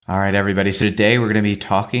All right, everybody. So today we're going to be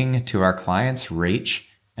talking to our clients, Rach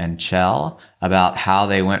and Chell, about how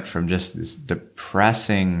they went from just this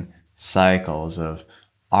depressing cycles of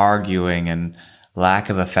arguing and lack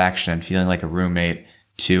of affection and feeling like a roommate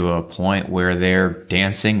to a point where they're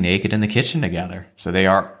dancing naked in the kitchen together. So they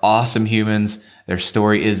are awesome humans. Their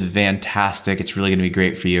story is fantastic. It's really going to be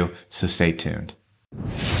great for you. So stay tuned.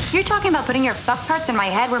 You're talking about putting your fuck parts in my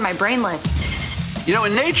head where my brain lives. You know,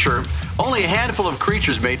 in nature, only a handful of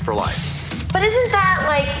creatures mate for life. But isn't that,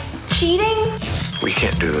 like, cheating? We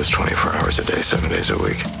can't do this 24 hours a day, 7 days a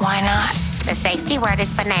week. Why not? The safety word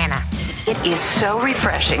is banana. It is so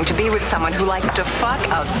refreshing to be with someone who likes to fuck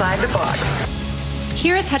outside the box.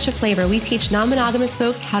 Here at Touch of Flavor, we teach non-monogamous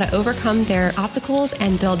folks how to overcome their obstacles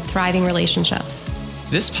and build thriving relationships.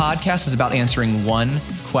 This podcast is about answering one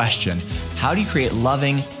question. How do you create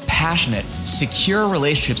loving, passionate, secure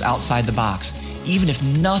relationships outside the box, even if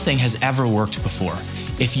nothing has ever worked before?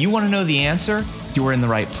 If you want to know the answer, you're in the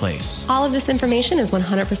right place. All of this information is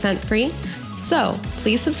 100% free, so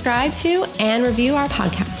please subscribe to and review our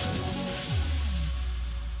podcast.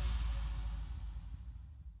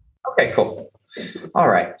 Okay, cool. All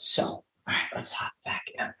right. Let's hop back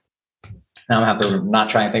in. Now I'm going to have to not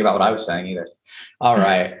try and think about what I was saying either. All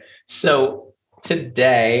right. So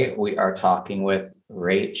today we are talking with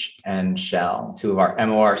Rach and Chell, two of our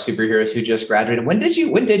MOR superheroes who just graduated. When did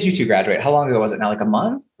you two graduate? How long ago was it now? Like a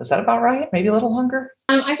month? Is that about right? Maybe a little longer?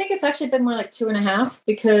 I think it's actually been more like 2.5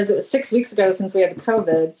 because it was 6 weeks ago since we had the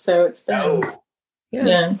COVID. So it's been,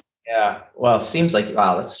 Yeah. Well, it seems like,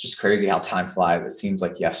 wow, that's just crazy how time flies. It seems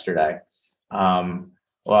like yesterday.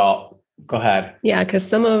 Well, go ahead. Yeah. Cause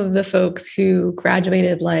some of the folks who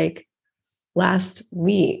graduated like last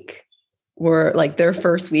week were like their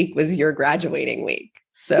first week was your graduating week.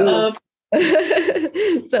 So,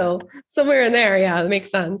 so somewhere in there. Yeah. It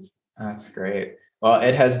makes sense. That's great. Well,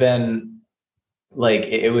 it has been like,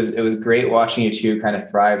 it was great watching you two kind of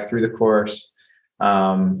thrive through the course.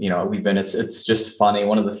 It's just funny.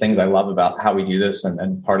 One of the things I love about how we do this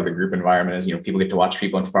and part of the group environment is, people get to watch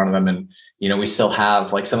people in front of them. And, we still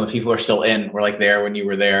have like some of the people are still in, we're like there when you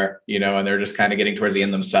were there, and they're just kind of getting towards the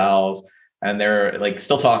end themselves and they're like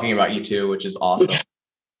still talking about you too, which is awesome.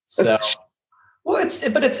 So, well,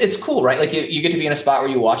 it's cool, right? Like you get to be in a spot where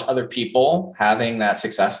you watch other people having that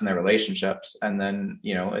success in their relationships. And then,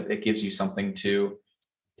 it gives you something to,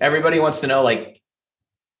 everybody wants to know, like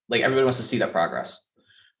everybody wants to see that progress.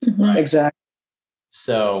 Right. Exactly.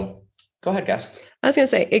 So go ahead, guys. I was going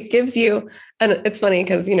to say, it gives you, and it's funny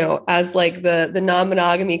because, as like the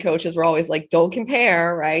non-monogamy coaches, we're always like, don't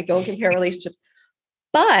compare, right? Don't compare relationships.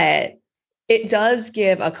 But it does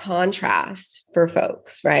give a contrast for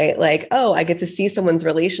folks, right? Like, oh, I get to see someone's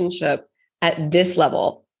relationship at this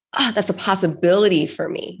level. That's a possibility for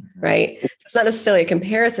me, right? So it's not necessarily a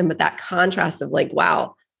comparison, but that contrast of like,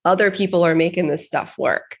 wow, other people are making this stuff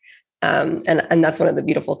work. And that's one of the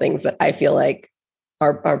beautiful things that I feel like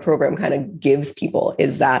our program kind of gives people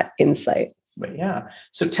is that insight. But yeah.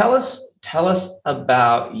 So tell us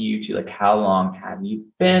about you two. Like, how long have you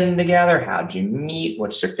been together? How'd you meet?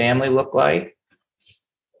 What's your family look like?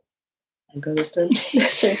 Sure.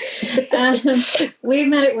 We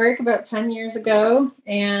met at work about 10 years ago,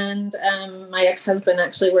 and my ex-husband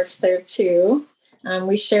actually works there too.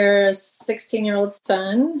 We share a 16-year-old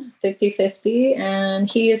son, 50-50, and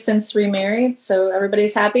he is since remarried. So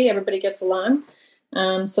everybody's happy. Everybody gets along.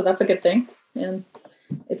 So that's a good thing. And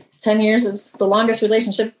 10 years is the longest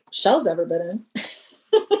relationship Chell's ever been in.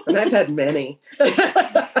 And I've had many.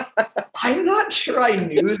 I'm not sure I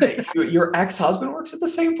knew that your ex-husband works at the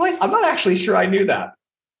same place. I'm not actually sure I knew that.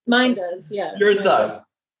 Mine does, yeah. Yours does.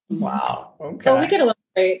 Wow. Okay. Well, we get along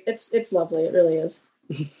great. It's lovely. It really is.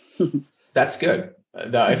 That's good.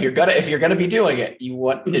 No, if you're gonna be doing it, you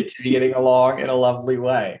want it to be getting along in a lovely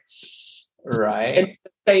way, right? And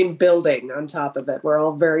the same building on top of it. We're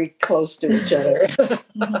all very close to each other.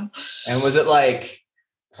 And was it like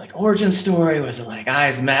origin story? Was it like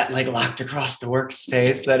eyes met, like locked across the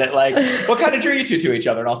workspace? That it like what kind of drew you two to each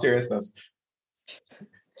other? In all seriousness.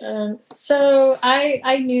 So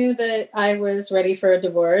I knew that I was ready for a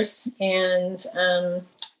divorce, and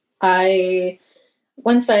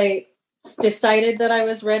once I decided that I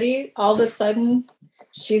was ready, all of a sudden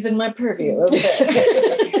she's in my purview.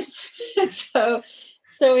 Okay.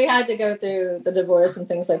 So we had to go through the divorce and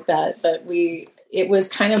things like that. But it was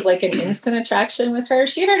kind of like an instant attraction with her.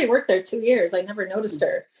 She had already worked there 2 years. I never noticed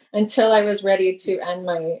her until I was ready to end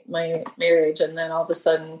my marriage. And then all of a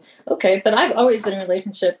sudden, okay, but I've always been in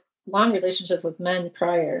long relationships with men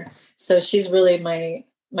prior. So she's really my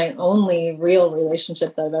only real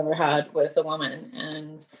relationship that I've ever had with a woman.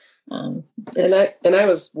 And And I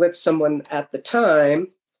was with someone at the time,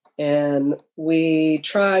 and we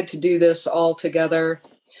tried to do this all together,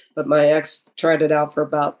 but my ex tried it out for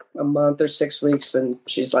about a month or 6 weeks, and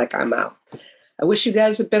she's like, I'm out. I wish you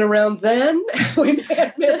guys had been around then. We may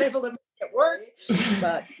have been able to make it work,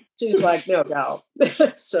 but she's like, no.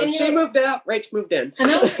 So she moved out, Rach moved in. And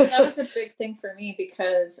that was a big thing for me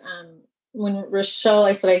because when Rochelle,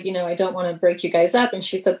 I said, I don't want to break you guys up. And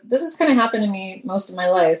she said, this is kind of happened to me most of my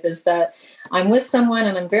life, is that I'm with someone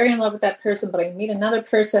and I'm very in love with that person, but I meet another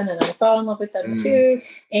person and I fall in love with them too.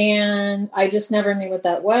 And I just never knew what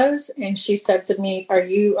that was. And she said to me, are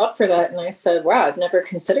you up for that? And I said, wow, I've never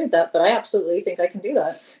considered that, but I absolutely think I can do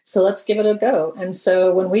that. So let's give it a go. And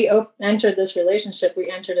so when we entered this relationship, we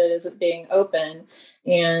entered it as it being open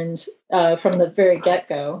and from the very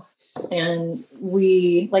get-go. And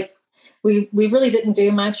we really didn't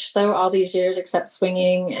do much though all these years except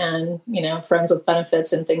swinging and, friends with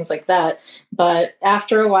benefits and things like that. But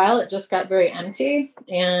after a while, it just got very empty.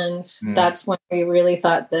 And that's when we really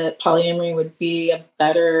thought that polyamory would be a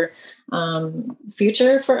better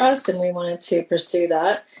future for us. And we wanted to pursue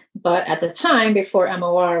that. But at the time before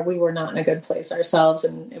MOR, we were not in a good place ourselves,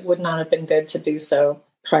 and it would not have been good to do so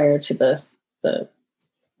prior to the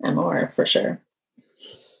MOR for sure.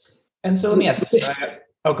 And so let me ask this.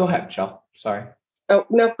 Oh, go ahead, Michelle. Sorry. Oh,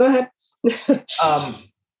 no, go ahead.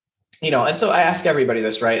 And so I ask everybody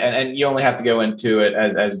this, right? And you only have to go into it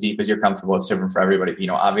as deep as you're comfortable. It's different for everybody. But,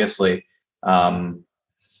 obviously, there are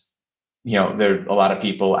a lot of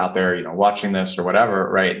people out there, watching this or whatever,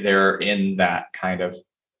 right? They're in that kind of,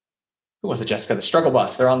 who was it, Jessica? The struggle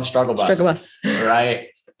bus. They're on the struggle bus. Right.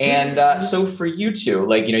 And so for you two,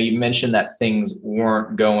 you mentioned that things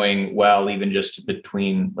weren't going well, even just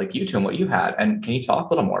between you two and what you had. And can you talk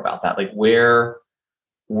a little more about that? Where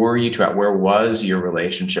were you two at? Where was your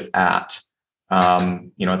relationship at, at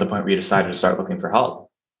the point where you decided to start looking for help?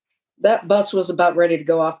 That bus was about ready to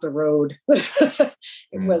go off the road.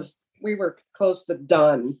 We were close to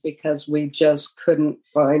done because we just couldn't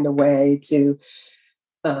find a way to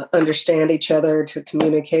understand each other, to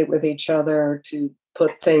communicate with each other, to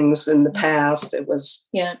put things in the past. It was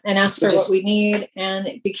and ask for what we need, and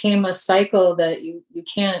it became a cycle that you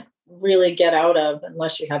can't really get out of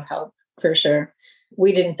unless you have help, for sure.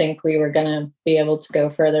 We didn't think we were going to be able to go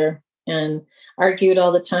further, and argued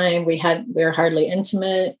all the time. We were hardly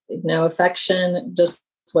intimate, no affection. It just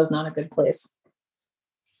was not a good place.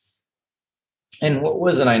 And what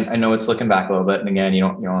was, and I know it's looking back a little bit, and again, you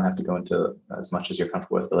don't have to go into as much as you're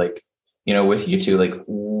comfortable with, but with you two,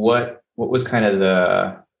 what was kind of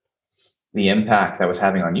the impact that was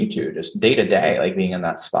having on you two, just day to day, being in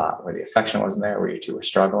that spot where the affection wasn't there, where you two were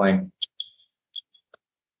struggling?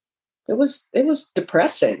 It was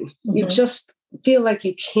depressing. Mm-hmm. You just feel like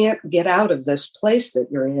you can't get out of this place that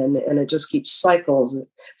you're in, and it just keeps cycling.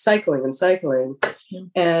 Mm-hmm.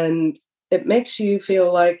 And it makes you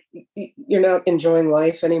feel like you're not enjoying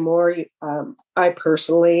life anymore. I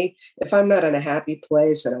personally, if I'm not in a happy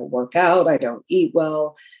place, I don't work out, I don't eat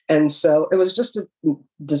well. And so it was just a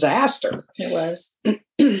disaster. It was. And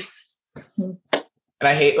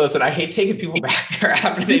I hate taking people back there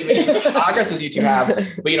after they make the progress as you two have.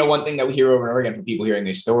 But, one thing that we hear over and over again from people hearing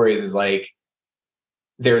these stories is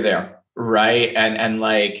they're there, right? And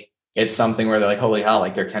it's something where they're like, holy hell,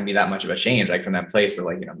 there can be that much of a change, from that place of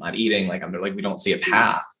I'm not eating, we don't see a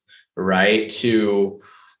path, right, to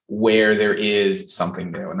where there is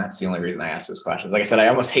something new. And that's the only reason I ask this question. Like I said, I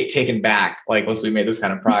almost hate taking back, once we made this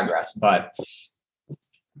kind of progress, but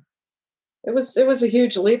it was a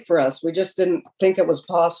huge leap for us. We just didn't think it was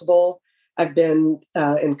possible. I've been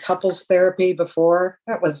in couples therapy before.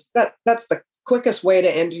 That's the quickest way to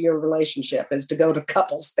end your relationship is to go to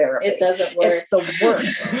couples therapy. It doesn't work. It's the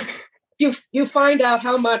worst. You find out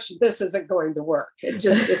how much this isn't going to work. It's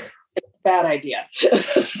a bad idea.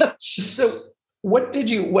 So what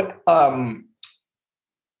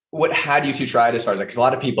had you two tried as far as because a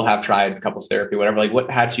lot of people have tried couples therapy, whatever,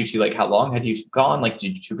 what had you two, how long had you gone? Did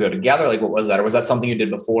you two go together? What was that? Or was that something you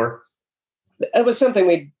did before? It was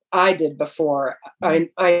something I did before. I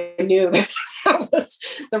knew that was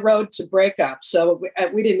the road to breakup. So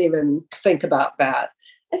we didn't even think about that.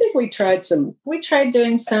 I think we tried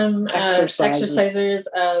doing some exercises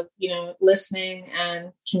of, listening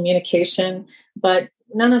and communication, but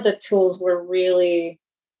none of the tools were really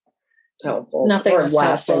helpful. Nothing was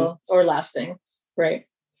helpful or lasting. Right.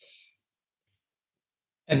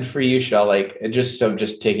 And for you, Shell,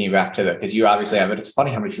 just taking you back to that, because you obviously have it. It's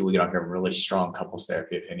funny how many people get on here with really strong couples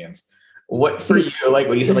therapy opinions. What for you,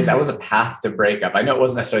 when you said that was a path to breakup? I know it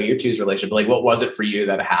wasn't necessarily you two's relationship, but what was it for you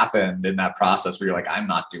that happened in that process where you're I'm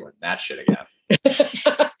not doing that shit again?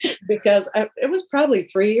 because it was probably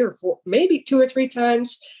 3 or 4, maybe 2 or 3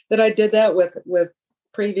 times that I did that with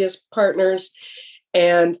previous partners.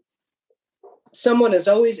 And someone is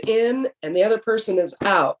always in and the other person is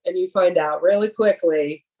out, and you find out really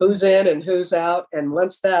quickly who's in and who's out. And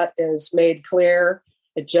once that is made clear,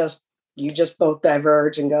 you just both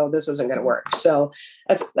diverge and go, this isn't going to work. So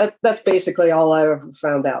that's basically all I ever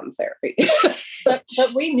found out in therapy. but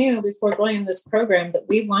we knew before going in this program that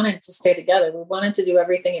we wanted to stay together. We wanted to do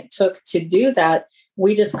everything it took to do that.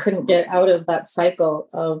 We just couldn't get out of that cycle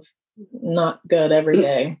of not good every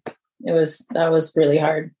day. That was really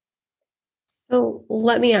hard. So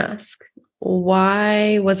let me ask,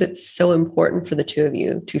 why was it so important for the two of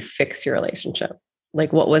you to fix your relationship?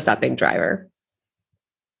 Like, what was that big driver?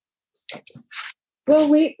 Well,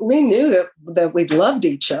 we knew that we loved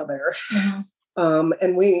each other. Mm-hmm.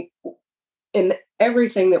 And we, in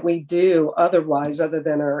everything that we do otherwise, other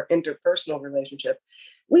than our interpersonal relationship,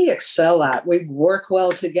 we excel at. We work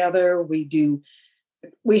well together.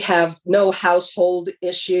 We have no household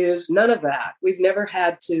issues, none of that. We've never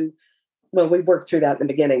had to, well, we worked through that in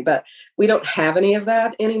the beginning, but we don't have any of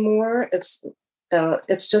that anymore. It's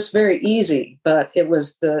just very easy, but it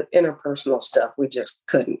was the interpersonal stuff we just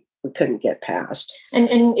couldn't get past. And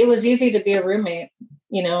it was easy to be a roommate,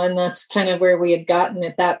 and that's kind of where we had gotten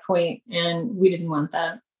at that point, and we didn't want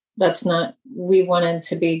that. We wanted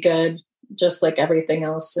to be good, just like everything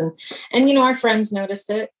else. And our friends noticed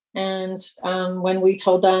it. And when we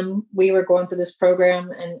told them we were going through this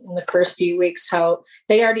program, and in the first few weeks, how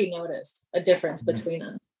they already noticed a difference between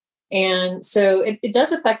us. And so it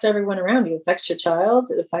does affect everyone around you. It affects your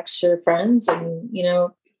child, it affects your friends, and,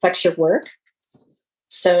 affects your work.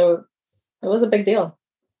 So it was a big deal.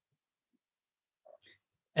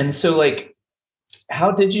 And so, like,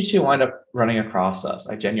 how did you two wind up running across us?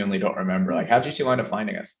 I genuinely don't remember. Like, how did you two wind up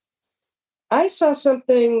finding us? I saw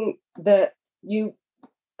something that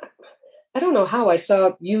I don't know how I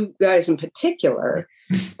saw you guys in particular.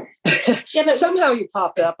 Yeah, but somehow you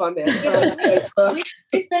popped up on there.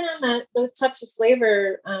 We've been on the Touch of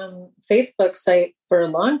Flavor Facebook site for a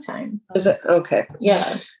long time. Is it? Okay.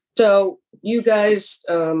 Yeah. So you guys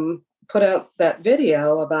put out that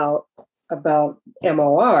video about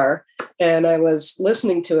MOR, and I was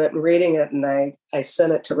listening to it and reading it, and I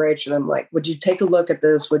sent it to Rachel. I'm like, would you take a look at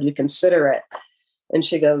this? Would you consider it? And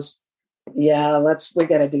she goes, yeah, we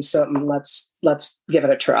got to do something. Let's give it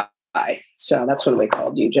a try. So that's when we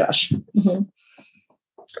called you, Josh. Mm-hmm.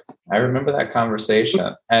 I remember that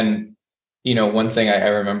conversation. And, one thing I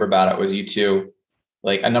remember about it was you two,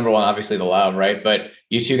 like, number one, obviously the love, right? But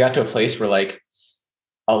you two got to a place where, like,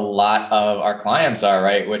 a lot of our clients are,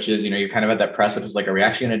 right? Which is, you're kind of at that precipice, like, are we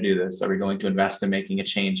actually going to do this? Are we going to invest in making a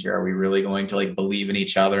change here? Are we really going to, like, believe in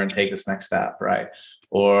each other and take this next step, right?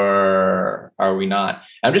 Or are we not?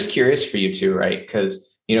 I'm just curious for you two, right? Because,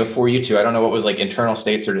 for you two, I don't know what was, like, internal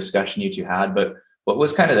states or discussion you two had, but what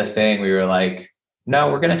was kind of the thing we were like,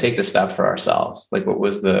 no, we're going to take this step for ourselves? Like, what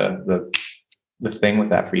was the thing with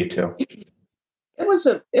that for you two? It was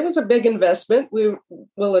a big investment, we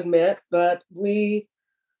will admit, but we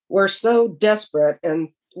were so desperate and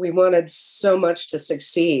we wanted so much to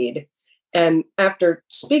succeed. And after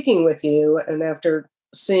speaking with you and after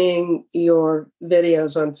seeing your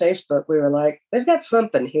videos on Facebook, we were like, they've got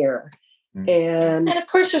something here. Mm-hmm. And of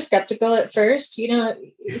course you're skeptical at first,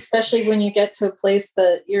 especially when you get to a place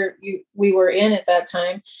that we were in at that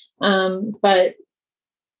time. But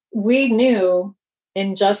we knew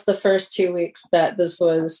in just the first 2 weeks that this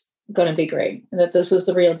was going to be great, and that this was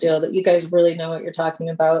the real deal, that you guys really know what you're talking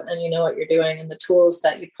about and you know what you're doing, and the tools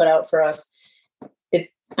that you put out for us.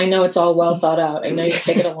 I know it's all well thought out. I know you've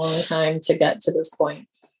taken a long time to get to this point.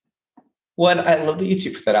 Well, and I love that you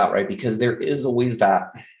two put that out, right? Because there is always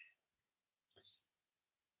that.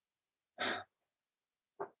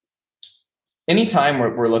 Anytime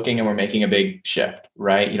we're looking and we're making a big shift,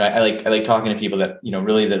 right? I like talking to people that,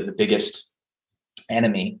 really the biggest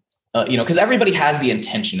enemy, because everybody has the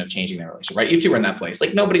intention of changing their relationship, right? You two are in that place.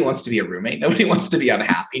 Like, nobody wants to be a roommate. Nobody wants to be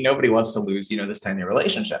unhappy. Nobody wants to lose, this 10-year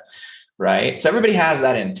relationship, right? So everybody has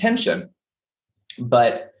that intention.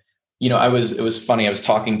 But, it was funny. I was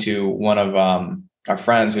talking to one of our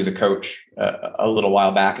friends who's a coach a little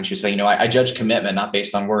while back, and she said, I judge commitment not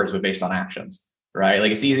based on words, but based on actions, right?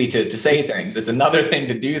 Like, it's easy to say things. It's another thing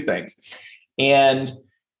to do things.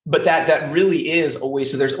 But that really is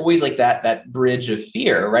always, so there's always like that bridge of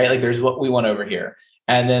fear, right? Like, there's what we want over here.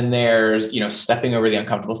 And then there's, stepping over the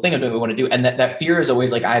uncomfortable thing of what we want to do. And that fear is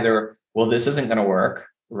always like either, well, this isn't going to work,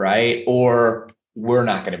 right? Or we're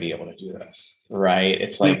not going to be able to do this, right?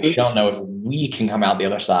 It's like, we don't know if we can come out the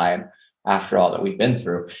other side after all that we've been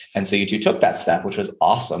through. And so you two took that step, which was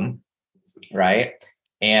awesome. Right.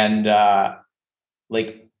 And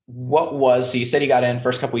like, what was, so you said you got in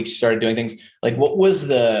first couple weeks, you started doing things, like what was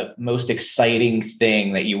the most exciting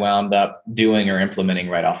thing that you wound up doing or implementing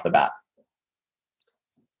right off the bat?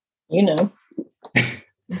 You know,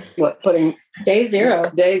 What, putting day zero.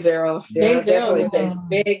 day zero. Day Yeah, zero definitely. was a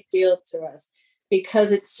big deal to us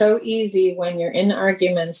because it's so easy when you're in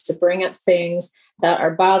arguments to bring up things that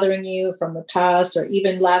are bothering you from the past or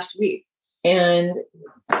even last week. And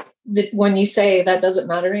when you say that doesn't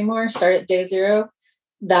matter anymore, start at day zero,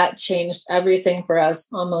 that changed everything for us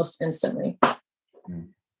almost instantly.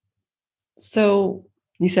 So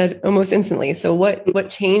you said almost instantly. So what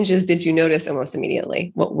changes did you notice almost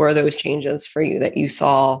immediately? What were those changes for you that you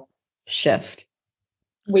saw shift?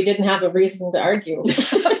 We didn't have a reason to argue.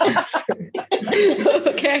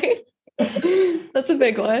 Okay. That's a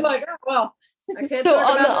big one. Like, oh, well, I can't So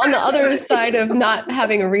talk about on the that. other side of not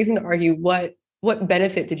having a reason to argue, what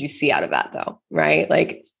benefit did you see out of that though? Right.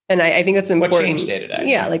 Like, and I think that's important. What changed day to day?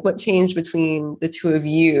 Yeah. Like what changed between the two of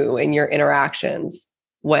you and your interactions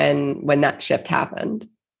when that shift happened?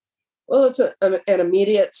 Well, it's an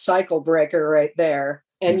immediate cycle breaker right there.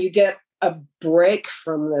 And you get a break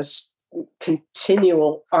from this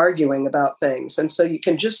continual arguing about things. And so you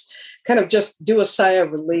can just kind of just do a sigh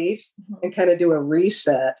of relief and kind of do a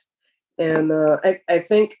reset. And I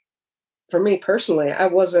think for me personally, I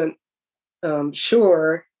wasn't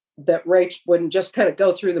sure that Rach wouldn't just kind of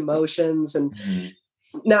go through the motions and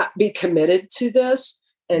not be committed to this.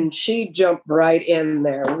 And she jumped right in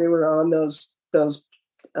there. We were on those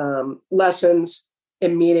lessons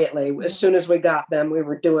immediately. As soon as we got them, we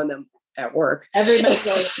were doing them at work. Every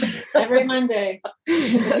Monday. Every Monday.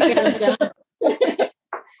 We got them done.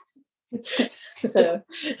 So,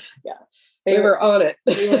 yeah. We were on it.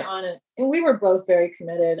 We were on it. And we were both very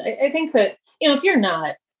committed. I think that, if you're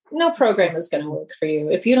not, no program is going to work for you.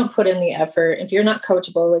 If you don't put in the effort, if you're not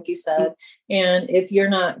coachable, like you said, and if you're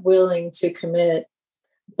not willing to commit,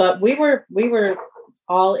 but we were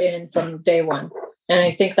all in from day one. And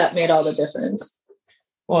I think that made all the difference.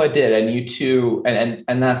 Well, it did. And you two, and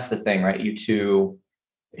that's the thing, right? You two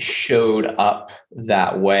showed up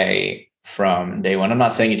that way from day one. I'm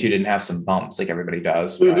not saying you two didn't have some bumps like everybody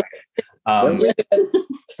does, right?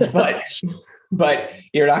 But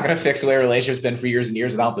you're not going to fix the way a relationship's been for years and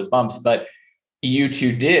years without those bumps. But you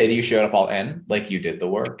two did. You showed up all in, like you did the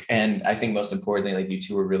work. And I think most importantly, like you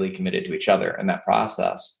two were really committed to each other in that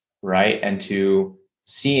process, right? And to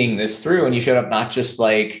seeing this through. And you showed up not just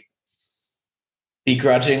like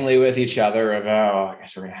begrudgingly with each other of, oh, I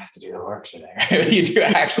guess we're going to have to do the work today. You two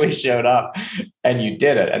actually showed up and you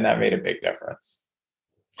did it. And that made a big difference.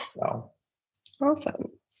 So awesome.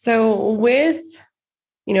 So with,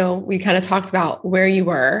 we kind of talked about where you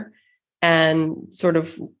were and sort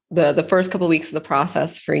of the first couple of weeks of the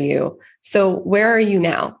process for you. So where are you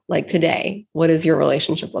now? Like today, what does your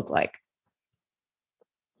relationship look like?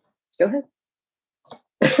 Go ahead.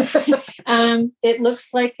 It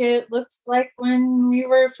looks like when we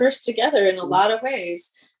were first together in a lot of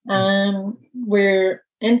ways. We're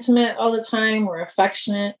intimate all the time. We're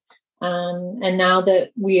affectionate. And now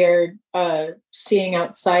that we are seeing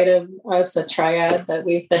outside of us a triad that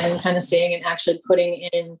we've been kind of seeing and actually putting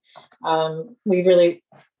in, we really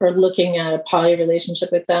are looking at a poly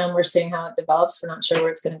relationship with them. We're seeing how it develops. We're not sure where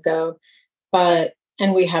it's going to go,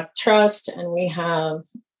 and we have trust and we have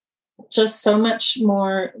just so much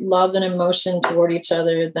more love and emotion toward each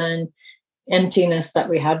other than emptiness that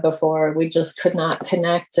we had before. We just could not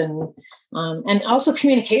connect. And also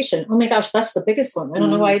communication. Oh my gosh, that's the biggest one. I don't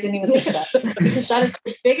know why I didn't even think of that, because that is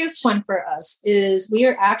the biggest one for us. Is we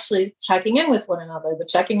are actually checking in with one another. The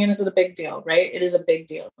checking in is a big deal, right? It is a big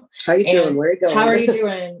deal. How are you doing? Where are you going? How are you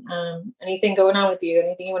doing? Anything going on with you?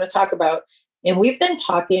 Anything you want to talk about? And we've been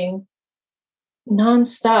talking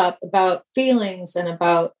nonstop about feelings and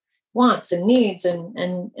about wants and needs,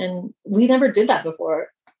 and we never did that before.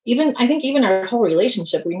 I think even our whole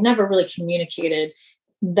relationship, we never really communicated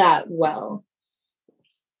that well.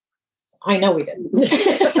 I know we didn't.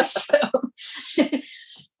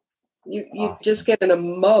 You just get in a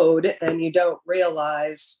mode and you don't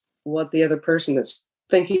realize what the other person is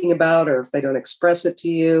thinking about, or if they don't express it to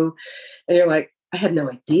you, and you're like, I had no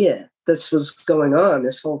idea this was going on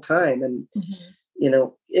this whole time. And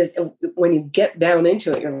when you get down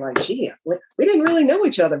into it, you're like, gee, we didn't really know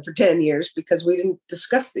each other for 10 years because we didn't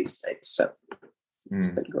discuss these things. So it's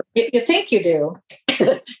been great. You think you do.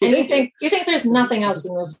 And you think there's nothing else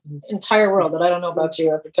in this entire world that I don't know about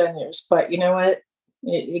you after 10 years. But you know what?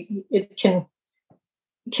 It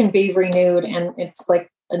can be renewed, and it's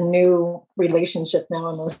like a new relationship now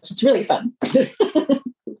almost. It's really fun.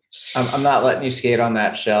 I'm not letting you skate on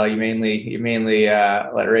that, Shell. You mainly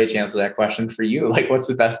let Rach answer that question for you. Like, what's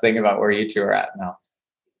the best thing about where you two are at now?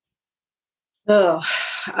 Oh,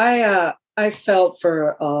 I felt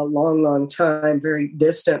for a long, long time very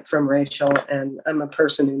distant from Rachel, and I'm a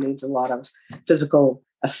person who needs a lot of physical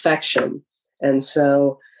affection. And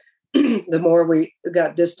so the more we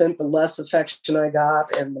got distant, the less affection I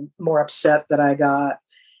got and the more upset that I got.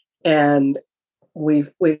 And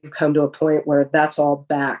we've come to a point where that's all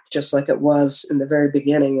back, just like it was in the very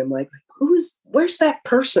beginning. I'm like, where's that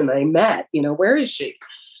person I met? Where is she?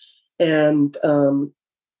 And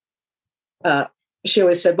she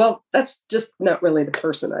always said, well, that's just not really the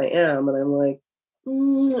person I am. And I'm like,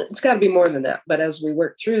 it's got to be more than that. But as we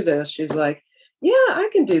work through this, she's like, yeah, I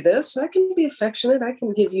can do this. I can be affectionate. I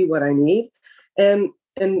can give you what I need. And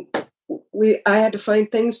I had to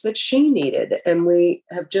find things that she needed. And we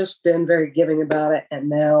have just been very giving about it. And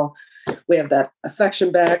now we have that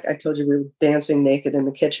affection back. I told you we were dancing naked in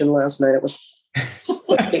the kitchen last night. It was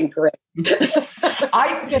fucking great.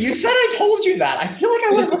 You said I told you that. I feel like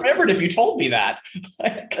I would have remembered if you told me that.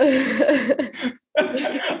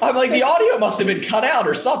 I'm like, the audio must have been cut out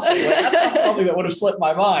or something. Like, that's not something that would have slipped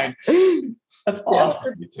my mind. That's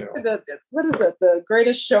awesome. You too. What is it? The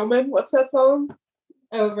Greatest Showman? What's that song?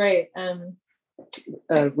 Oh, right.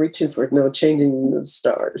 Reaching for Changing the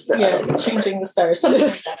Stars. Changing the Stars, something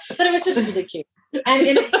like that. But it was just really cute, and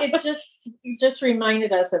it just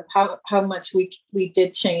reminded us of how much we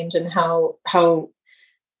did change and how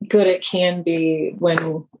good it can be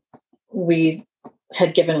when we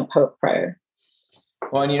had given up hope prior.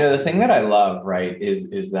 Well, and the thing that I love, right,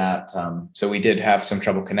 is that so we did have some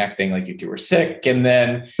trouble connecting, like you two were sick, and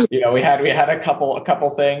then we had a couple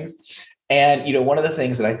things. And, one of the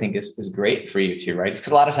things that I think is great for you too, right? It's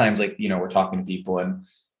because a lot of times, like, we're talking to people and,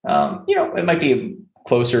 it might be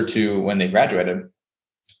closer to when they graduated.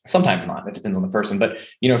 Sometimes not. It depends on the person. But,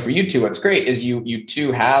 for you two, what's great is you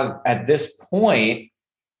two have at this point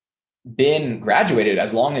been graduated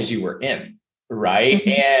as long as you were in, right?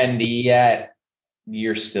 Mm-hmm. And yet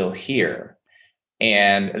you're still here.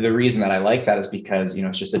 And the reason that I like that is because,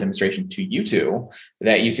 it's just a demonstration to you two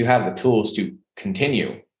that you two have the tools to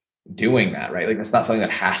continue doing that, right? Like, that's not something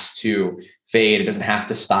that has to fade. It doesn't have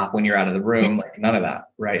to stop when you're out of the room. Like, none of that,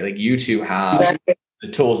 right? Like, you two have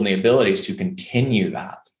the tools and the abilities to continue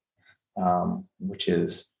that, which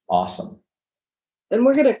is awesome. And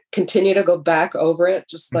we're going to continue to go back over it.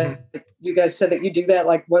 Just like you guys said that you do that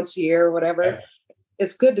like once a year or whatever. Right.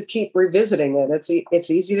 It's good to keep revisiting it. It's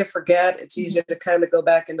easy to forget. It's easy to kind of go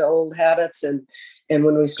back into old habits. And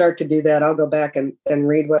when we start to do that, I'll go back and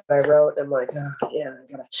read what I wrote. And I'm like, oh, yeah,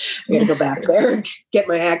 I gotta go back there and get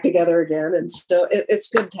my act together again. And so it's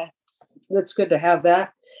good to have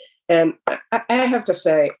that. And I have to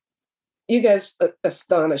say, you guys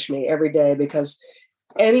astonish me every day, because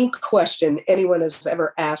any question anyone has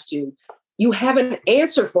ever asked you, you have an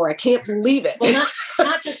answer for. I can't believe it. Well,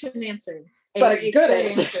 not just an answer. But a good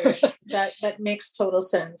answer that makes total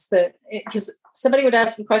sense. Because somebody would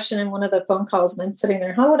ask a question in one of the phone calls, and I'm sitting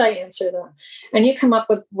there, how would I answer that? And you come up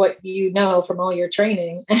with what you know from all your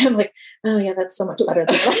training, and I'm like, oh yeah, that's so much better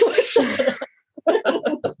than that.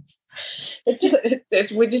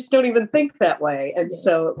 We just don't even think that way, and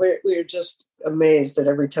so we're just amazed that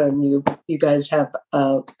every time you guys have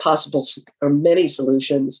possible or many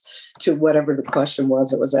solutions to whatever the question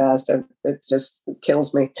was that was asked. It just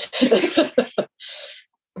kills me.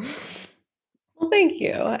 Well, thank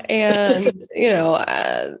you. And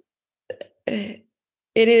it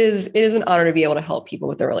is an honor to be able to help people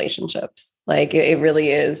with their relationships. Like, it really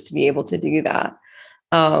is, to be able to do that.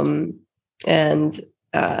 And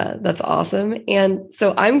that's awesome. And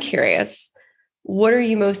so I'm curious, what are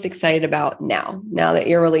you most excited about now that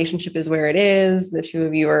your relationship is where it is, the two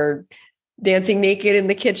of you are dancing naked in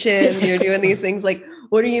the kitchen, you're doing these things? Like,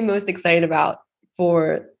 what are you most excited about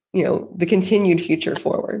for, the continued future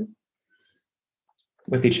forward?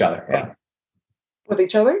 With each other. Yeah. With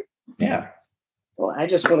each other? Yeah. Well, I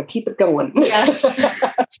just want to keep it going. Yeah.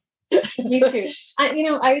 Me too. I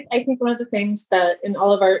think one of the things that in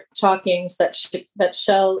all of our talkings that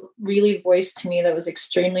Shell really voiced to me that was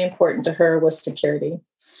extremely important to her was security.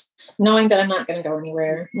 Knowing that I'm not going to go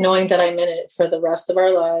anywhere, knowing that I'm in it for the rest of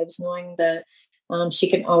our lives, knowing that she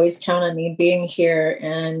can always count on me being here.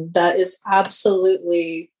 And that is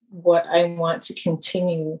absolutely what I want to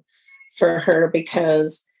continue for her,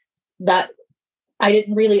 because that I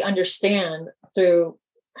didn't really understand through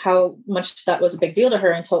how much that was a big deal to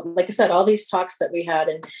her until, like I said, all these talks that we had,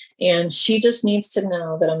 and she just needs to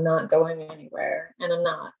know that I'm not going anywhere, and I'm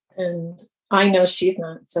not. And I know she's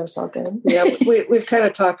not, so it's all good. Yeah, we've kind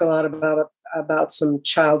of talked a lot about some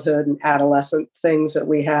childhood and adolescent things that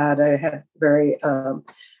we had. I had very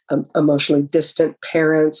emotionally distant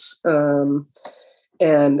parents,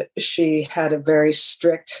 and she had a very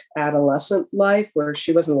strict adolescent life where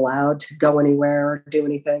she wasn't allowed to go anywhere or do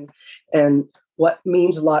anything. And what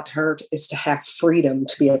means a lot to her is to have freedom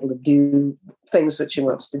to be able to do things that she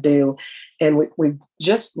wants to do. And we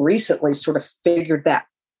just recently sort of figured that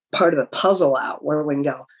part of the puzzle out, where we can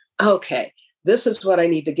go, okay, this is what I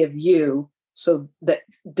need to give you so that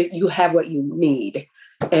you have what you need.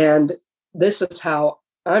 And this is how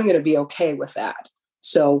I'm going to be okay with that.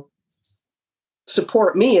 So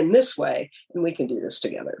support me in this way, and we can do this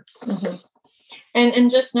together. Mm-hmm. And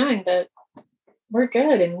just knowing that we're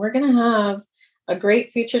good and we're going to have a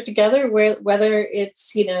great future together, whether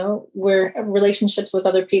it's, we're relationships with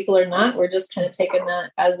other people or not, we're just kind of taking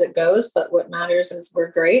that as it goes. But what matters is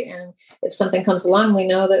we're great. And if something comes along, we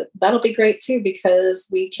know that that'll be great too, because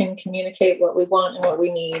we can communicate what we want and what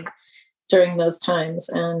we need during those times.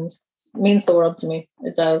 And it means the world to me.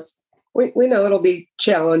 It does. We know it'll be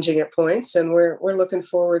challenging at points, and we're looking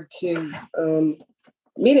forward to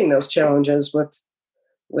meeting those challenges with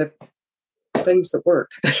things that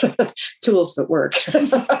work, tools that work.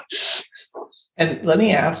 And let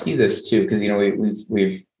me ask you this too, because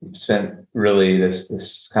we've spent really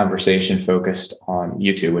this conversation focused on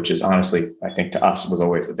YouTube, which is honestly, I think to us was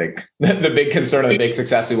always the big concern and the big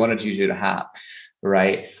success we wanted you to have,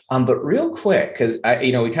 right? But real quick, because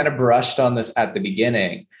we kind of brushed on this at the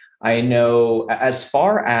beginning. I know as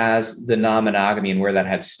far as the non-monogamy and where that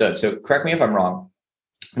had stood. So correct me if I'm wrong,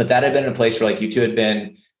 but that had been a place where like you two had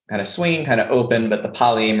been kind of swinging, kind of open, but the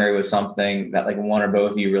polyamory was something that like one or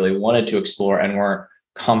both of you really wanted to explore and weren't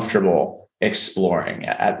comfortable exploring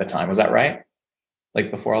at the time. Was that right?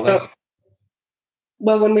 Like before all this?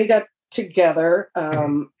 Well, when we got together,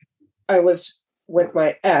 I was with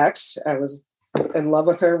my ex. I was in love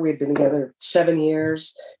with her. We'd been together 7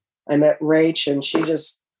 years. I met Rach, and she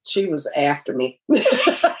was after me.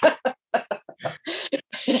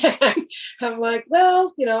 I'm like,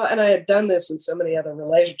 well, and I had done this in so many other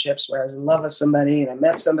relationships where I was in love with somebody and I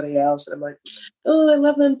met somebody else, and I'm like, oh, I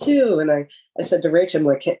love them too. And I said to Rach, I'm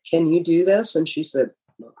like, can you do this? And she said,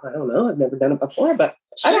 well, I don't know. I've never done it before, but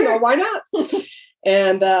sure. I don't know. Why not?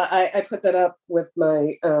 And I put that up with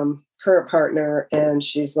my current partner, and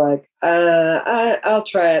she's like, I'll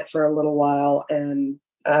try it for a little while. And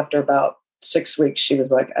after about 6 weeks, she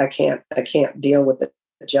was like, I can't deal with the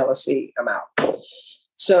jealousy. I'm out.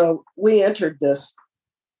 So we entered this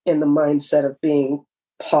in the mindset of being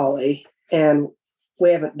poly, and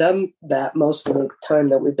we haven't done that most of the time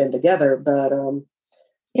that we've been together. But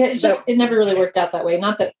it never really worked out that way.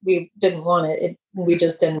 Not that we didn't want it. We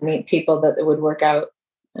just didn't meet people that it would work out,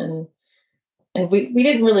 and we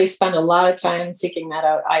didn't really spend a lot of time seeking that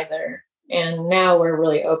out either. And now we're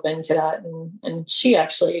really open to that. And she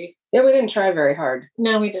actually, we didn't try very hard.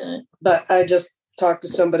 No, we didn't. But I just talked to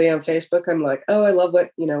somebody on Facebook. I'm like, oh, I love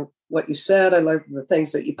what you said. I love the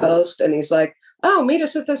things that you post. And he's like, oh, meet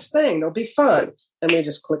us at this thing. It'll be fun. And we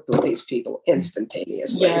just clicked with these people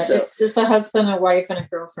instantaneously. Yeah, so it's a husband, a wife, and a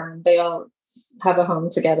girlfriend. They all have a home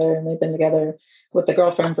together, and they've been together with the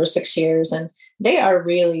girlfriend for 6 years. And they are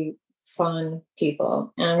really fun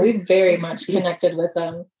people, and we very much connected with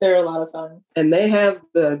them. They're a lot of fun. And they have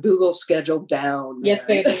the Google schedule down. Yes,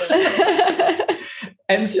 they do.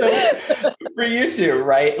 And so for you two,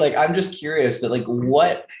 right? Like, I'm just curious, but like,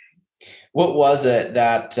 what was it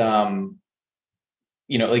that,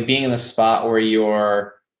 like being in the spot where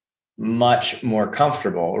you're much more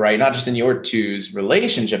comfortable, right? Not just in your two's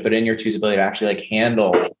relationship, but in your two's ability to actually like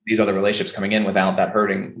handle these other relationships coming in without that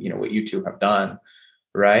hurting, what you two have done.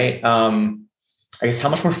 Right. I guess how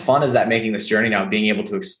much more fun is that making this journey now, being able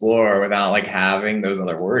to explore without like having those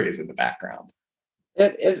other worries in the background?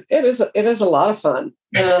 It is a lot of fun.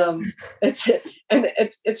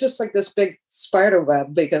 It's just like this big spider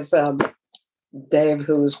web, because Dave,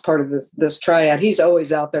 who was part of this triad, he's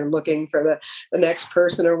always out there looking for the next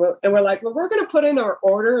person, and we're like, well, we're going to put in our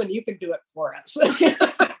order and you can do it for us.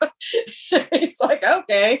 He's like,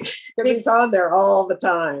 okay, because he's on there all the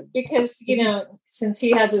time. Because, since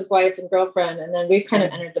he has his wife and girlfriend, and then we've kind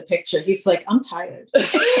of entered the picture, he's like, I'm tired.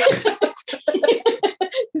 He's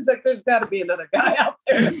like, there's got to be another guy out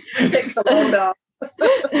there to take the load off.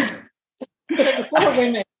 He's like, 4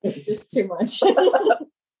 women is just too much.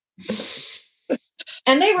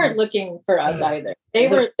 And they weren't looking for us either. They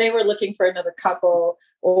were looking for another couple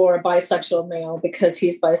or a bisexual male because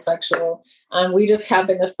he's bisexual. We just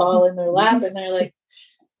happened to fall in their lap, and they're like,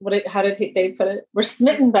 how did Dave put it? We're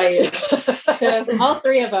smitten by you. So all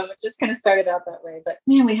three of them, it just kind of started out that way. But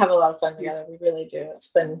man, we have a lot of fun together. We really do.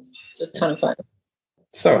 It's been just a ton of fun.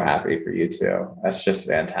 So happy for you too. That's just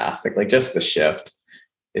fantastic. Like just the shift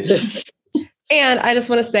is just. And I just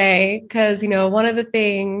want to say, because, one of the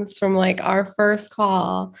things from like our first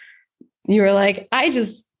call, you were like, I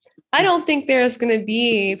don't think there's going to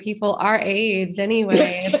be people our age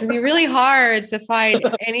anyway. It's going to be really hard to find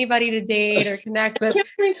anybody to date or connect with. I can't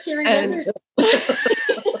believe she remembers.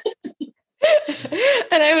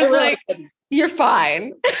 And I was like, you're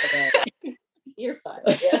fine. You're fine.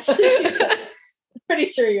 Yes. She's like, pretty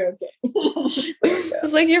sure you're okay. I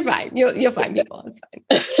was like, you're fine. You'll find people.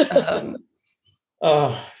 It's fine.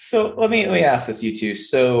 So let me ask this, you two.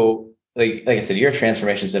 So like I said, your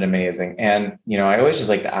transformation has been amazing. And, I always just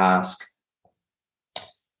like to ask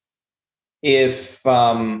if,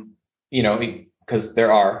 because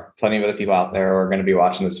there are plenty of other people out there who are going to be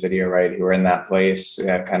watching this video, right, who are in that place,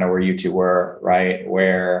 kind of where you two were, right,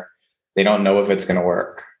 where they don't know if it's going to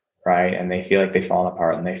work, right, and they feel like they've fallen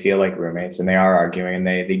apart, and they feel like roommates, and they are arguing, and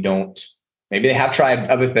they don't, maybe they have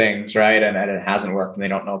tried other things, right, and it hasn't worked, and they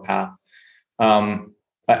don't know a path. I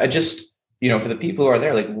just, for the people who are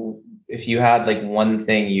there, like, if you had like one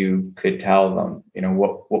thing you could tell them,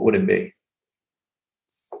 what would it be?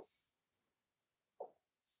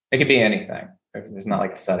 It could be anything. There's not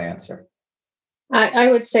like a set answer.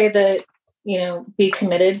 I would say that, be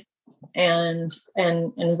committed and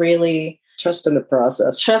really trust in the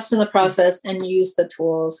process and use the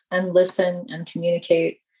tools and listen and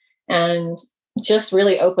communicate and just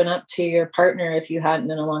really open up to your partner if you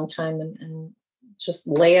hadn't in a long time and just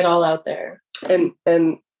lay it all out there.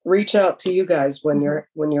 And reach out to you guys when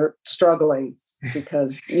you're struggling,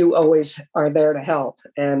 because you always are there to help.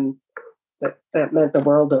 And that meant the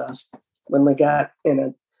world to us when we got in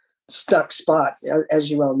a stuck spot, as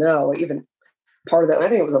you all know. Even part of that, I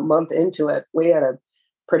think it was a month into it, we had a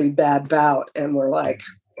pretty bad bout, and we're like,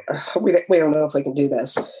 we don't know if we can do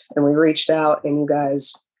this. And we reached out, and you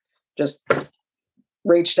guys just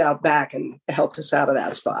reached out back and helped us out of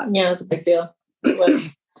that spot. Yeah, it was a big deal. It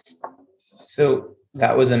was. So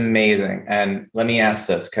that was amazing. And let me ask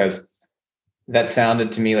this, because that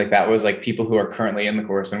sounded to me like that was like people who are currently in the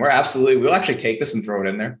course. And we'll actually take this and throw it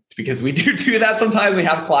in there, because we do that sometimes. We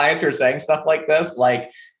have clients who are saying stuff like this, like,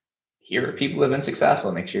 here are people who have been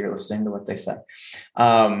successful. Make sure you're listening to what they say.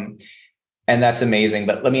 And that's amazing.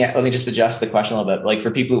 But let me just adjust the question a little bit. Like, for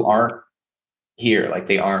people who aren't here, like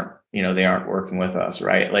they aren't working with us,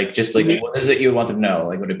 right? Like, just like, what is it you would want to know?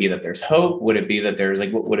 Like, would it be that there's hope? Would it be that there's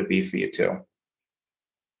like, what would it be for you too?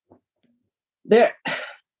 I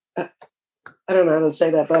don't know how to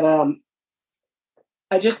say that, but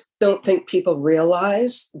I just don't think people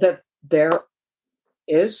realize that there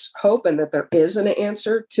is hope and that there is an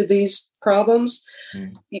answer to these problems.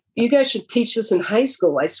 You guys should teach this in high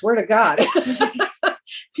school. I swear to God.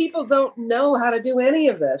 People don't know how to do any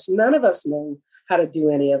of this. None of us know how to do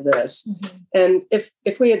any of this. Mm-hmm. And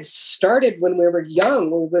if we had started when we were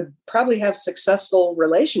young, we would probably have successful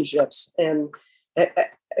relationships. And I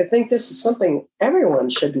think this is something everyone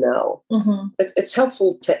should know. Mm-hmm. It's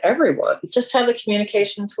helpful to everyone. Just have the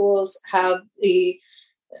communication tools,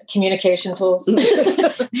 And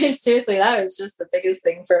seriously, that was just the biggest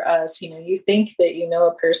thing for us. You think that you know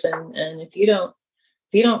a person, and if you don't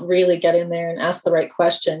really get in there and ask the right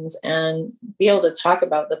questions and be able to talk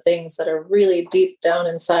about the things that are really deep down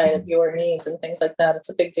inside of your needs and things like that, it's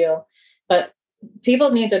a big deal. But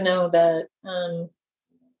people need to know that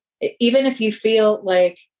even if you feel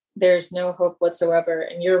like there's no hope whatsoever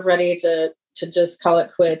and you're ready to just call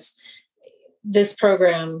it quits, this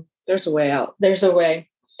program, there's a way out. There's a way.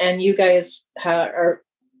 And you guys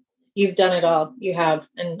you've done it all. You have.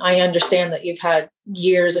 And I understand that you've had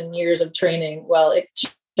years and years of training. Well, it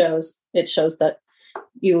shows that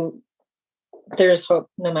there's hope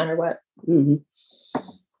no matter what. Mm-hmm.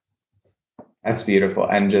 That's beautiful.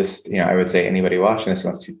 And just, I would say anybody watching this who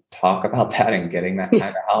wants to talk about that and getting that kind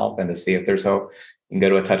of help and to see if there's hope, you can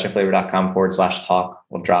go to atouchofflavor.com/talk.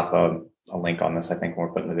 We'll drop a link on this, I think, when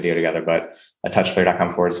we're putting the video together, but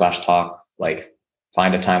atouchofflavor.com/talk, like,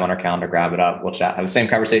 find a time on our calendar, grab it up. We'll chat, have the same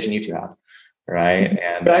conversation you two have. Right.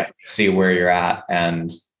 And see where you're at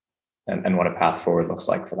and what a path forward looks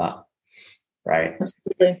like for that. Right.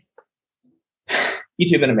 Absolutely. You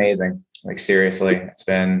two have been amazing. Like, seriously, it's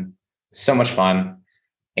been so much fun.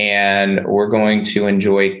 And we're going to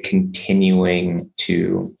enjoy continuing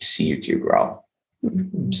to see you two grow.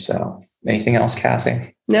 So anything else,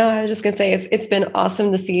 Cassie? No, I was just going to say it's been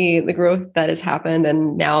awesome to see the growth that has happened,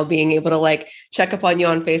 and now being able to like check up on you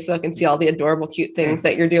on Facebook and see all the adorable, cute things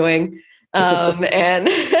that you're doing. And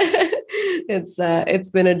it's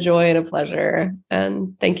been a joy and a pleasure.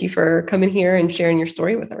 And thank you for coming here and sharing your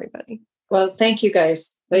story with everybody. Well, thank you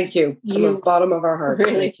guys. Thank you from the bottom of our hearts.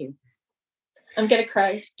 Really. Thank you. I'm gonna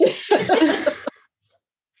cry.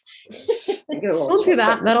 Don't do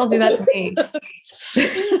that. That'll do that to me.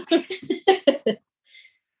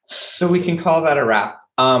 So we can call that a wrap.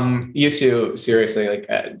 You two, seriously,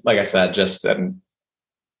 like I said, just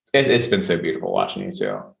it's been so beautiful watching you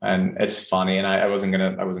two, and it's funny. And I wasn't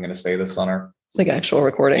gonna say this on our actual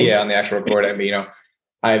recording. Yeah, on the actual recording. But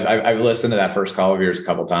I've listened to that first call of yours a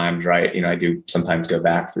couple times, right? I do sometimes go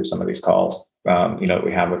back through some of these calls, that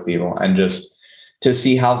we have with people, and just to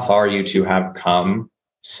see how far you two have come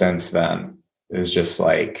since then is just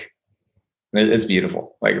it's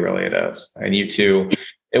beautiful. Really it is. And you two,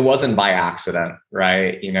 it wasn't by accident,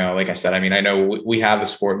 right? Like I said, I know we have the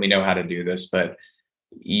sport, we know how to do this, but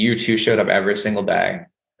you two showed up every single day,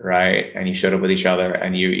 right? And you showed up with each other,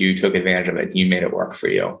 and you took advantage of it. You made it work for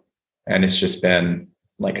you. And it's just been,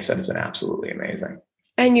 like I said, it's been absolutely amazing.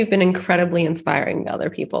 And you've been incredibly inspiring to other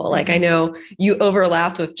people. I know you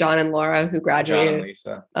overlapped with John and Laura, who graduated. John and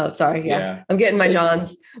Lisa. Oh, sorry. Yeah. I'm getting my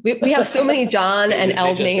Johns. We have so many John and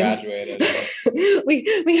L names.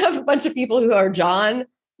 we have a bunch of people who are John,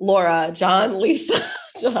 Laura, John, Lisa,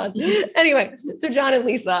 John. Anyway, so John and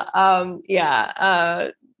Lisa,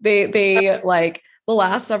 they the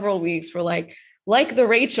last several weeks were like the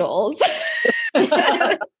Rachels.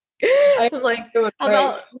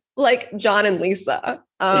 About John and Lisa,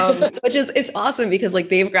 which is, it's awesome because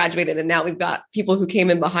they've graduated, and now we've got people who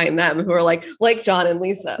came in behind them who are like John and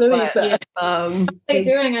Lisa. How are they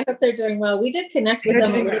doing? I hope they're doing well. We did connect with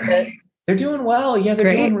them a little bit. They're doing well. Yeah,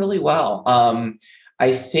 they're doing really well.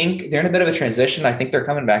 I think they're in a bit of a transition. I think they're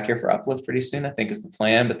coming back here for Uplift pretty soon, I think is the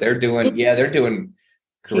plan, but they're doing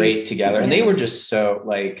great together. And they were just so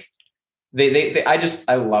I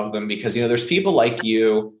love them because, there's people like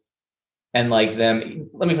you and like them.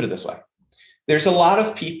 Let me put it this way. There's a lot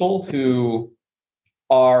of people who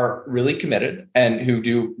are really committed and who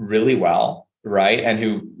do really well, right? And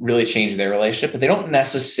who really change their relationship, but they don't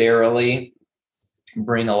necessarily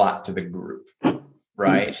bring a lot to the group,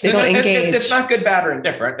 right? They don't engage. It's not good, bad, or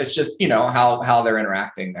indifferent. It's just, how they're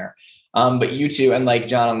interacting there. But you two and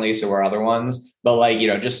John and Lisa were other ones, but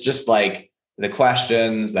just the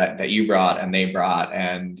questions that you brought and they brought,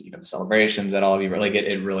 and the celebrations that all of you were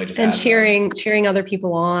it really just, and cheering other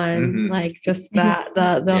people on, just that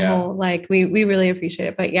the whole, we really appreciate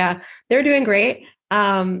it. But yeah, they're doing great.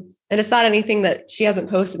 And it's not anything that she hasn't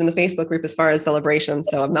posted in the Facebook group as far as celebrations.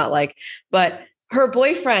 So I'm not but her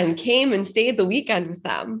boyfriend came and stayed the weekend with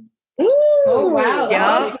them. Ooh, oh wow.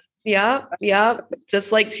 Yeah. Yeah. Just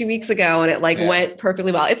 2 weeks ago. And it went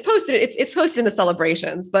perfectly well. It's posted in the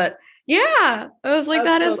celebrations, but yeah, I was like,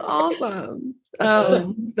 that is awesome.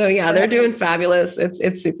 So yeah, they're doing fabulous.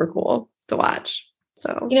 It's super cool to watch.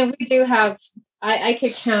 So, we do have, I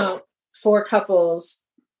could count 4 couples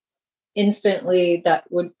instantly that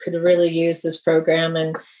could really use this program,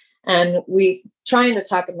 and we trying to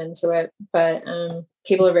talk them into it, but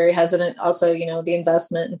people are very hesitant. Also, the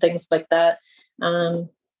investment and things like that.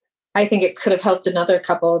 I think it could have helped another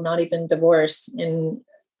couple not even divorced, and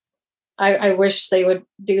I wish they would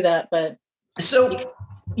do that, but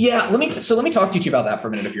let me talk to you about that for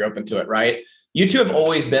a minute if you're open to it, right? You two have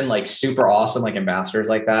always been super awesome, ambassadors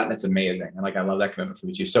like that. And it's amazing. And I love that commitment from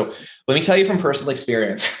you two. So let me tell you from personal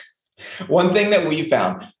experience, one thing that we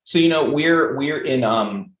found. So, we're in,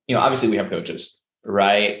 obviously we have coaches,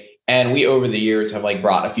 right? And we, over the years, have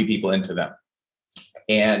brought a few people into them.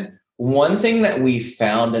 And one thing that we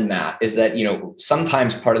found in that is that,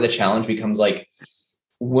 sometimes part of the challenge becomes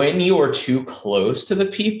when you are too close to the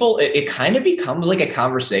people, it kind of becomes a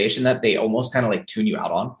conversation that they almost kind of tune you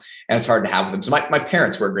out on, and it's hard to have with them. So my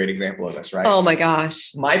parents were a great example of this, right? Oh my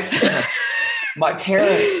gosh. My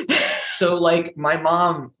parents. So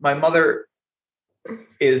my mother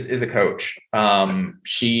is a coach.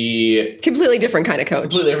 She completely different kind of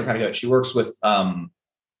coach. She works with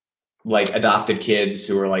adopted kids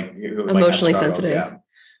who are who emotionally sensitive.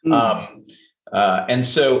 Yeah. And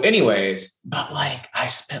so anyways, but I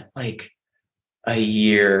spent a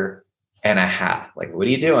year and a half, what are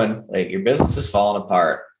you doing? Your business is falling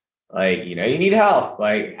apart. You need help.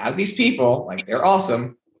 Have these people, they're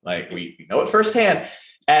awesome. We know it firsthand.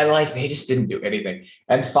 And they just didn't do anything.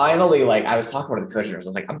 And finally, I was talking to the coach, and I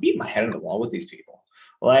was I'm beating my head on the wall with these people.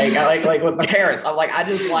 With my parents, I'm I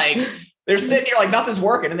just they're sitting here nothing's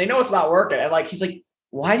working, and they know it's not working. And he's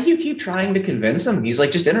why do you keep trying to convince them? He's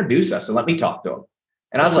just introduce us and let me talk to him.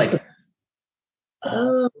 And I was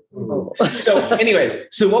So anyways,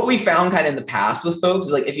 so what we found kind of in the past with folks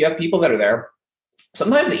is like, if you have people that are there,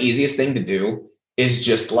 sometimes the easiest thing to do is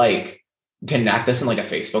just like connect us in like a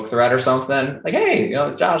Facebook thread or something. Like, hey,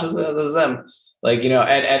 Josh, this is them. Like,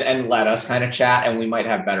 and let us kind of chat, and we might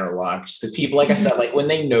have better luck. Just because people, like I said, like when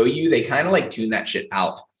they know you, they kind of like tune that shit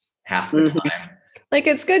out half the time. Like,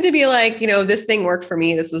 it's good to be like, this thing worked for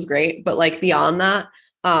me. This was great. But like beyond that,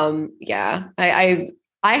 I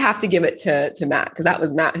have to give it to Matt, because that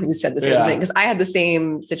was Matt who said the same thing. Because I had the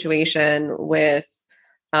same situation with,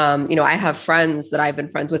 I have friends that I've been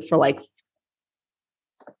friends with for like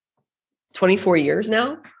 24 years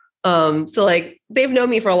now. So like they've known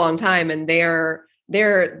me for a long time, and they're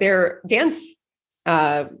dance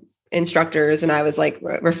instructors. And I was like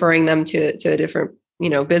referring them to a different,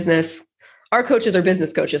 business. Our coaches are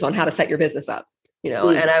business coaches on how to set your business up.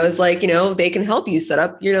 And I was like, they can help you set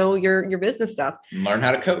up, your business stuff. Learn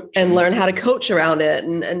how to coach. And learn how to coach around it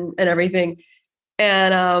and everything.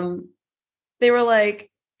 And they were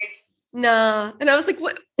like, nah. And I was like,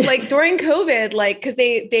 what? Like during COVID, like, cause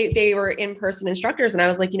they were in-person instructors. And I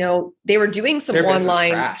was like, they were doing some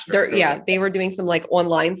online, they were doing some like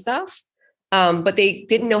online stuff. But they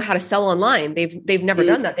didn't know how to sell online. They've never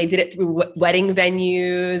done that. They did it through wedding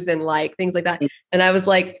venues and like things like that. And I was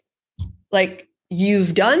like,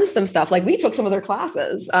 you've done some stuff. Like we took some of their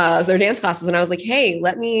classes, their dance classes. And I was like, hey,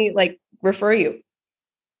 let me like refer you.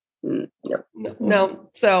 No.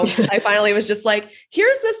 So I finally was just like,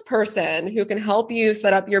 here's this person who can help you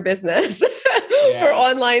set up your business for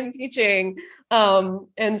online teaching.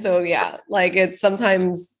 And so, like it's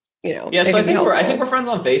sometimes, so I think we're friends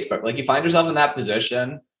on Facebook. Like you find yourself in that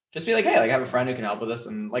position, just be like, hey, like I have a friend who can help with us.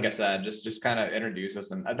 And like I said, just kind of introduce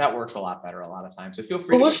us. And that works a lot better a lot of times. So feel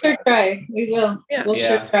free. We'll sure try. We will. Yeah. We'll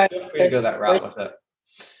sure try. Feel free to go that route with it.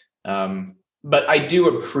 But I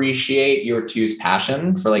do appreciate your two's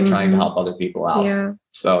passion for like trying to help other people out. Yeah.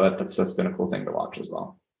 So that's been a cool thing to watch as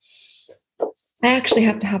well. I actually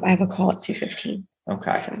I have a call at 2:15.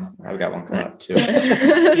 Okay. So. I've got one coming up too.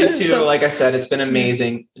 You too, like I said, it's been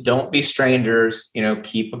amazing. Don't be strangers,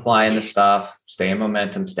 keep applying the stuff, stay in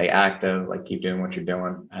momentum, stay active, like keep doing what you're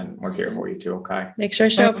doing. And we're here for you too. Okay. Make sure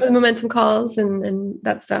to show up for the momentum calls and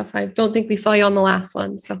that stuff. I don't think we saw you on the last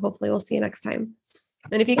one. So hopefully we'll see you next time.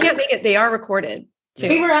 And if you can't make it, they are recorded too.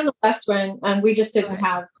 We were on the last one and we just didn't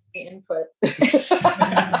have the input at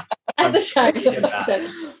the time. So,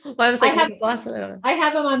 I was like, the last one, I don't know. I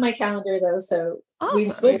have them on my calendar though. So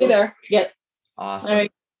awesome. we'll be there. Yep. Awesome. All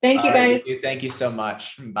right. Thank you guys. Thank you so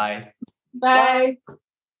much. Bye. Bye.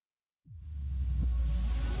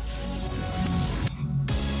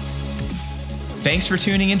 Thanks for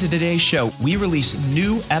tuning into today's show. We release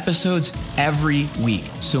new episodes every week,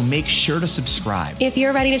 so make sure to subscribe. If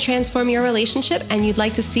you're ready to transform your relationship and you'd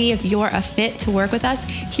like to see if you're a fit to work with us,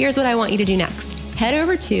 here's what I want you to do next. Head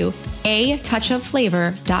over to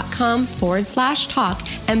atouchofflavor.com/talk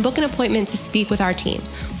and book an appointment to speak with our team.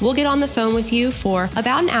 We'll get on the phone with you for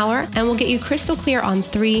about an hour and we'll get you crystal clear on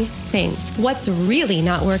 3 things. What's really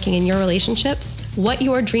not working in your relationships, what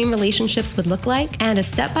your dream relationships would look like, and a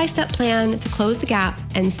step-by-step plan to close the gap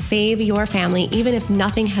and save your family, even if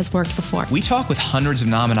nothing has worked before. We talk with hundreds of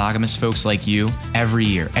non-monogamous folks like you every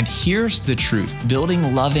year. And here's the truth.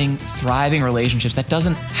 Building loving, thriving relationships, that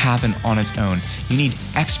doesn't happen on its own. You need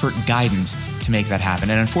expert guidance to make that happen.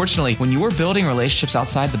 And unfortunately, when you're building relationships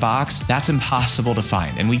outside the box, that's impossible to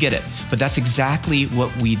find. And we get it. But that's exactly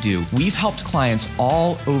what we do. We've helped clients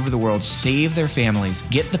all over the world save their families,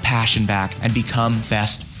 get the passion back, and become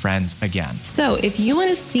best friends again. So if you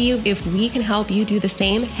want to see if we can help you do the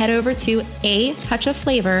same, head over to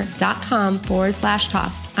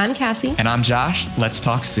atouchofflavor.com/talk. I'm Cassie. And I'm Josh. Let's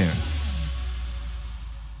talk soon.